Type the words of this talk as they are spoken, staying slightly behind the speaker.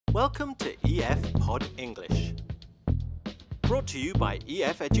Welcome to EF Pod English. Brought to you by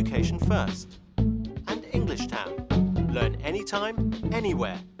EF Education First and English Town. Learn anytime,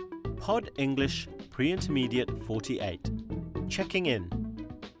 anywhere. Pod English Pre-Intermediate 48. Checking in.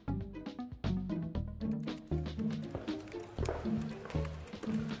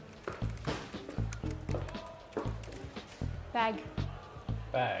 Bag.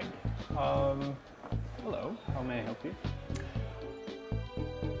 Bag. Hello, how may I help you?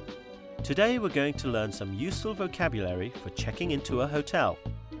 Today we're going to learn some useful vocabulary for checking into a hotel.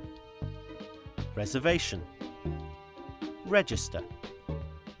 Reservation, register,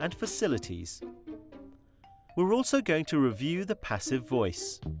 and facilities. We're also going to review the passive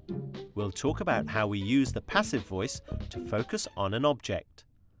voice. We'll talk about how we use the passive voice to focus on an object.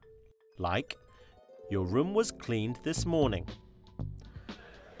 Like, your room was cleaned this morning.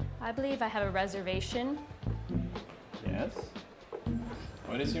 I believe I have a reservation. Yes.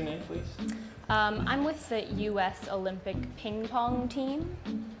 What is your name, please? I'm with the U.S. Olympic ping pong team.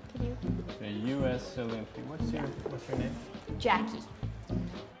 Could you? The U.S. Olympic. What's your name? Jackie.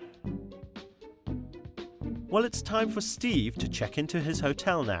 Well, it's time for Steve to check into his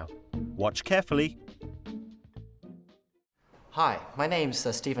hotel now. Watch carefully. Hi, my name's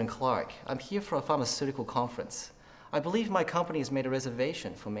Stephen Clark. I'm here for a pharmaceutical conference. I believe my company has made a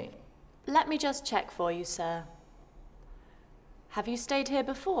reservation for me. Let me just check for you, sir. Have you stayed here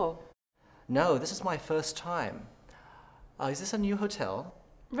before? No, this is my first time. Is this a new hotel?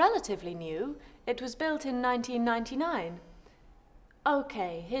 Relatively new. It was built in 1999.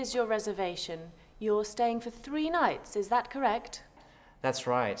 Okay, here's your reservation. You're staying for 3 nights, is that correct? That's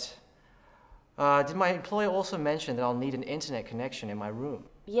right. Did my employer also mention that I'll need an internet connection in my room?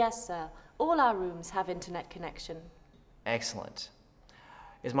 Yes, sir. All our rooms have internet connection. Excellent.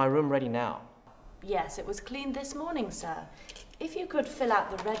 Is my room ready now? Yes, it was cleaned this morning, sir. If you could fill out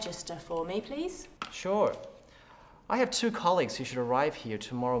the register for me, please. Sure. I have 2 colleagues who should arrive here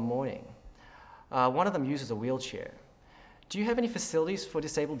tomorrow morning. One of them uses a wheelchair. Do you have any facilities for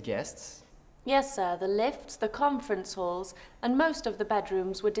disabled guests? Yes, sir. The lifts, the conference halls, and most of the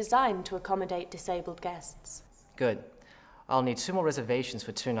bedrooms were designed to accommodate disabled guests. Good. I'll need 2 more reservations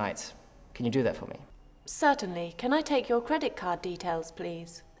for 2 nights. Can you do that for me? Certainly. Can I take your credit card details,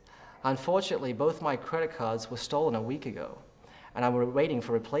 please? Unfortunately, both my credit cards were stolen a week ago, and I'm waiting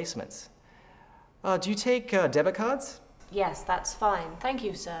for replacements. Do you take debit cards? Yes, that's fine. Thank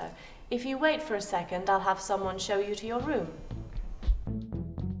you, sir. If you wait for a second, I'll have someone show you to your room.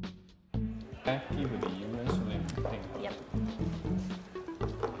 Jackie with the U.S. Olympic ping pong. Yep.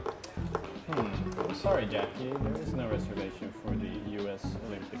 I'm sorry, Jackie. There is no reservation for the U.S.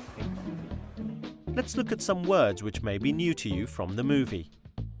 Olympic ping pong team. Let's look at some words which may be new to you from the movie.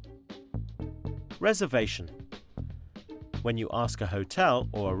 Reservation. When you ask a hotel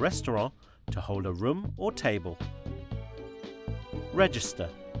or a restaurant to hold a room or table. Register.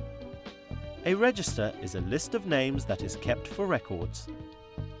 A register is a list of names that is kept for records.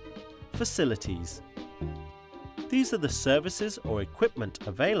 Facilities. These are the services or equipment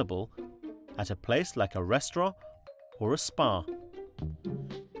available at a place like a restaurant or a spa.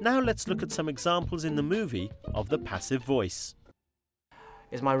 Now let's look at some examples in the movie of the passive voice.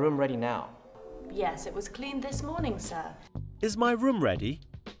 Is my room ready now? Yes, it was cleaned this morning, sir. Is my room ready?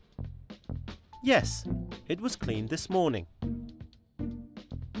 Yes, it was cleaned this morning.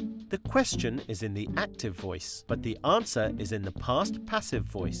 The question is in the active voice, but the answer is in the past passive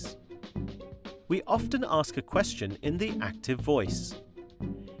voice. We often ask a question in the active voice.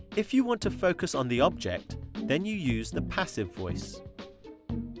 If you want to focus on the object, then you use the passive voice.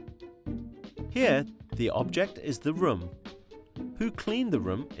 Here, the object is the room. Who cleaned the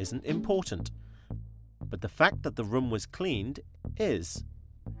room isn't important, but the fact that the room was cleaned is.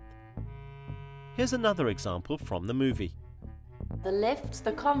 Here's another example from the movie. The lifts,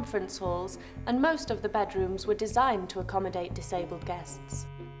 the conference halls, and most of the bedrooms were designed to accommodate disabled guests.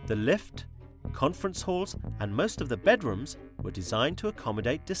 The lift, conference halls, and most of the bedrooms were designed to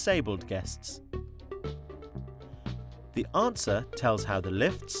accommodate disabled guests. The answer tells how the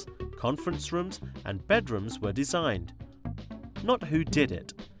lifts, conference rooms, and bedrooms were designed, not who did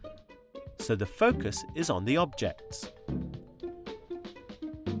it. So the focus is on the objects.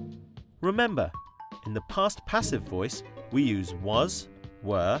 Remember, in the past passive voice, we use was,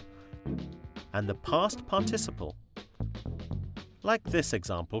 were, and the past participle. Like this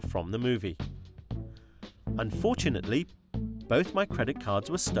example from the movie. Unfortunately, both my credit cards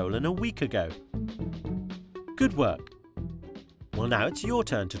were stolen a week ago. Good work. Well, now it's your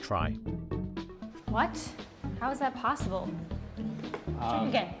turn to try. What? How is that possible? Check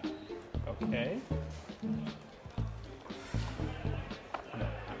again. Okay. No,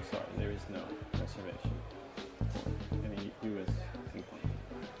 I'm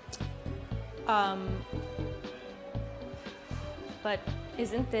But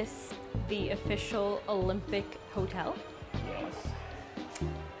isn't this the official Olympic hotel? Yes.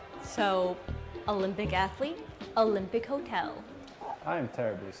 So, Olympic athlete, Olympic hotel. I'm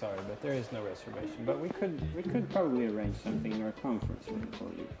terribly sorry, but there is no reservation. But we could probably arrange something in our conference room for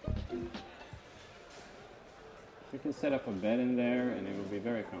you. We can set up a bed in there, and it will be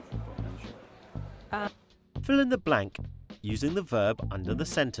very comfortable, I'm sure. Fill in the blank using the verb under the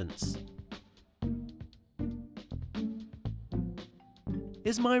sentence.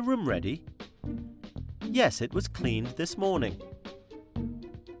 Is my room ready? Yes, it was cleaned this morning.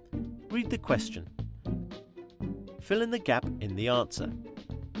 Read the question. Fill in the gap in the answer.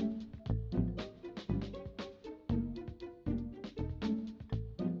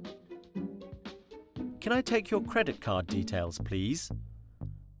 Can I take your credit card details, please?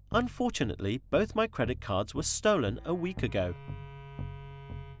 Unfortunately, both my credit cards were stolen a week ago.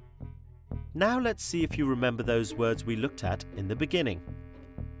 Now let's see if you remember those words we looked at in the beginning.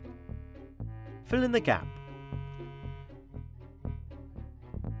 Fill in the gap.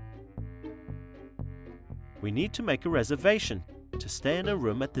 We need to make a reservation to stay in a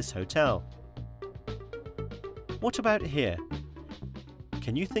room at this hotel. What about here?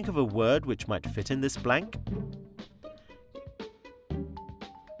 Can you think of a word which might fit in this blank?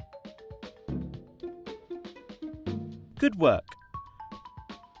 Good work!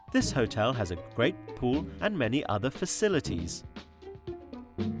 This hotel has a great pool and many other facilities.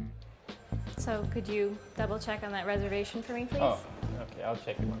 So, could you double check on that reservation for me, please? Oh, okay, I'll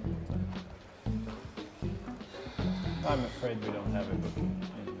check it one more time. I'm afraid we don't have a booking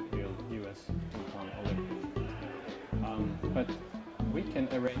in real US Olympic. But we can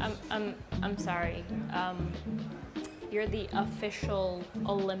arrange. I'm sorry. You're the official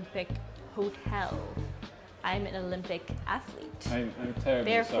Olympic hotel. I'm an Olympic athlete. I'm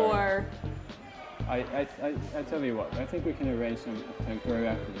terribly Therefore, sorry. I tell you what, I think we can arrange some temporary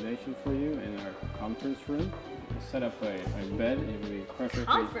accommodation for you in our conference room. Set up a bed and we perfectly.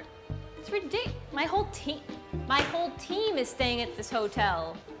 conference. It's ridiculous. My whole team is staying at this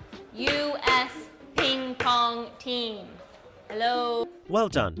hotel. U.S. ping pong team. Hello. Well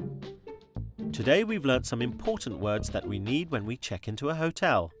done! Today we've learnt some important words that we need when we check into a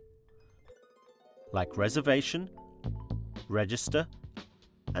hotel, like reservation, register,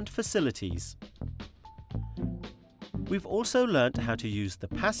 and facilities. We've also learnt how to use the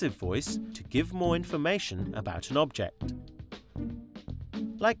passive voice to give more information about an object.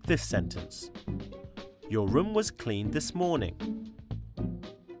 Like this sentence: your room was cleaned this morning.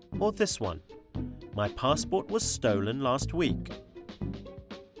 Or this one: my passport was stolen last week.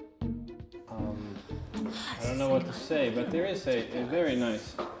 I don't know what to say, but there is a very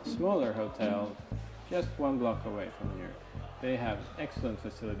nice, smaller hotel just 1 block away from here. They have excellent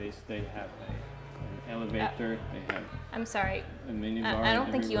facilities. They have an elevator. They have I'm sorry. a mini bar. I don't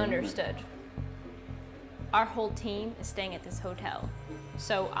in think every you room. understood. Our whole team is staying at this hotel.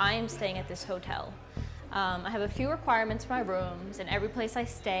 So I am staying at this hotel. I have a few requirements for my rooms, and every place I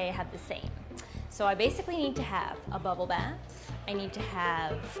stay I have the same. So I basically need to have a bubble bath, I need to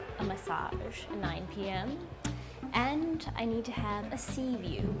have a massage at 9 p.m., and I need to have a sea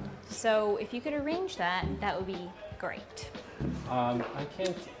view. So if you could arrange that, that would be great. I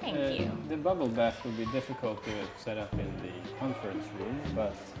can't. Thank you. The bubble bath would be difficult to set up in the conference room,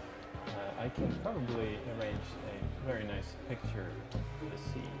 but I can probably arrange a very nice picture of the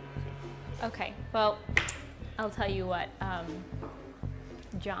sea. Okay, well, I'll tell you what,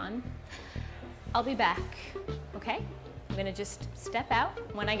 John, I'll be back, okay? I'm gonna just step out.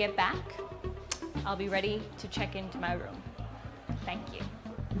 When I get back, I'll be ready to check into my room. Thank you.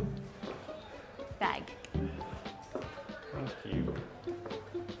 Bag. Thank you.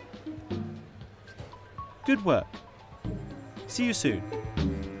 Good work! See you soon!